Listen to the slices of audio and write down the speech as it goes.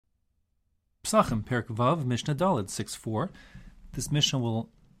Pesachim, Perek Vav, Mishnah Daled, 6.4. This Mishnah will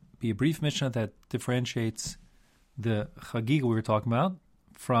be a brief Mishnah that differentiates the Chagiga we were talking about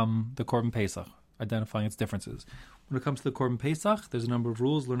from the Korban Pesach, identifying its differences. When it comes to the Korban Pesach, there's a number of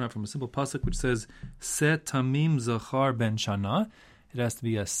rules. Learn out from a simple pasuk which says, Se tamim zachar ben shana. It has to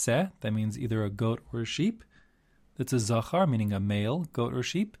be a se, that means either a goat or a sheep. That's a zachar, meaning a male goat or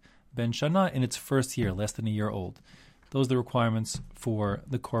sheep. Ben shana, in its first year, less than a year old. Those are the requirements for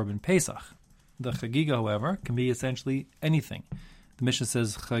the Korban Pesach. The Chagiga, however, can be essentially anything. The Mishnah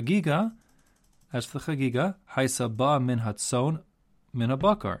says, Chagiga, as for the Chagiga, Haisa ba min hatzon min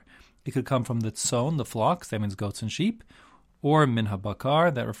habakar. It could come from the tzon, the flocks, that means goats and sheep, or min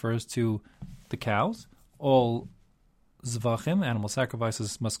habakar, that refers to the cows. All zvachim, animal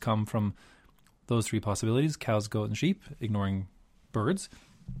sacrifices, must come from those three possibilities, cows, goat, and sheep, ignoring birds.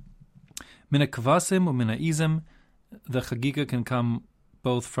 Mina kavasim or mina izim, the Chagiga can come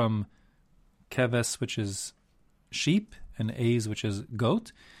both from keves, which is sheep, and ez, which is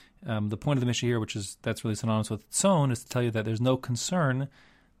goat. The point of the Mishnah here, that's really synonymous with tzon, is to tell you that there's no concern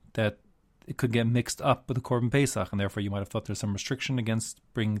that it could get mixed up with the Korban Pesach, and therefore you might have thought there's some restriction against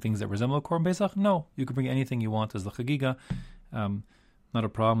bringing things that resemble a Korban Pesach. No, you can bring anything you want as the Chagiga. Not a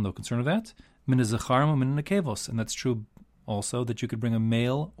problem, no concern of that. Min zacharim min nekevos, and that's true also that you could bring a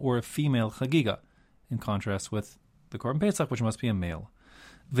male or a female Chagiga, in contrast with the Korban Pesach, which must be a male.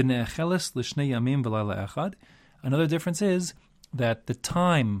 V'ne'echeles l'shnei yamim v'layla echad. Another difference is that the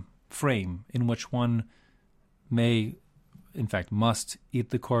time frame in which one may, in fact, must eat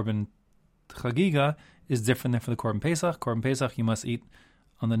the Korban Chagiga is different than for the Korban Pesach. Korban Pesach you must eat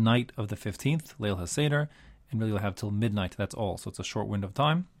on the night of the 15th, Leil HaSeder, and really you'll have till midnight, that's all. So it's a short window of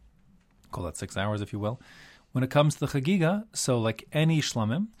time. Call that 6 hours, if you will. When it comes to the Chagiga, so like any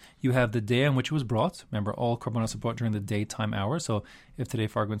shlamim, you have the day on which it was brought. Remember, all korbanos are brought during the daytime hours. So if today,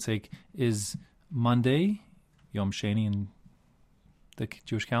 for argument's sake, is Monday, Yom Sheni in the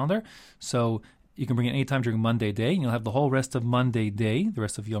Jewish calendar, so you can bring it any time during Monday day, and you'll have the whole rest of Monday day, the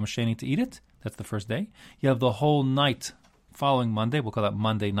rest of Yom Sheni to eat it. That's the first day. You have the whole night following Monday, we'll call that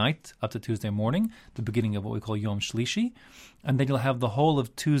Monday night, up to Tuesday morning, the beginning of what we call Yom Shlishi. And then you'll have the whole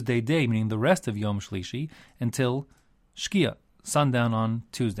of Tuesday day, meaning the rest of Yom Shlishi, until Shkia, sundown on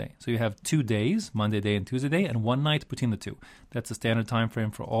Tuesday. So you have 2 days, Monday day and Tuesday day, and one night between the two. That's the standard time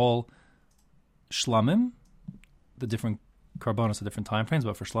frame for all shlamim. The different karbanos are different time frames,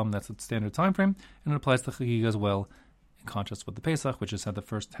 but for shlam, that's the standard time frame, and it applies to Chagiga as well, in contrast with the Pesach, which has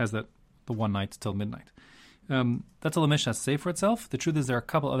the one night till midnight. That's all the Mishnah has to say for itself. The truth is there are a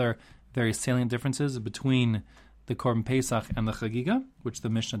couple other very salient differences between the Korban Pesach and the Chagiga, which the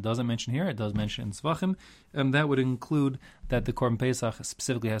Mishnah doesn't mention here. It does mention in Zvachim. That would include that the Korban Pesach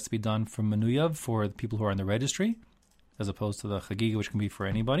specifically has to be done for Menuyav, for the people who are in the registry, as opposed to the Chagiga, which can be for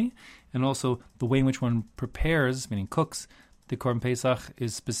anybody. And also the way in which one prepares, meaning cooks, the Korban Pesach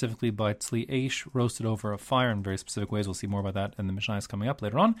is specifically by tzli eish, roasted over a fire in very specific ways. We'll see more about that in the Mishnah is coming up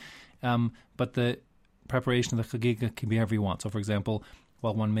later on. But the preparation of the Chagiga can be however you want. So, for example,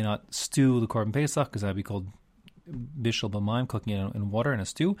 while one may not stew the Korban Pesach, because that would be called bishul b'mayim, cooking it in water in a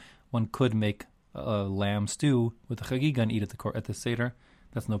stew, one could make a lamb stew with the Chagiga and eat it at the Seder.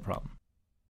 That's no problem.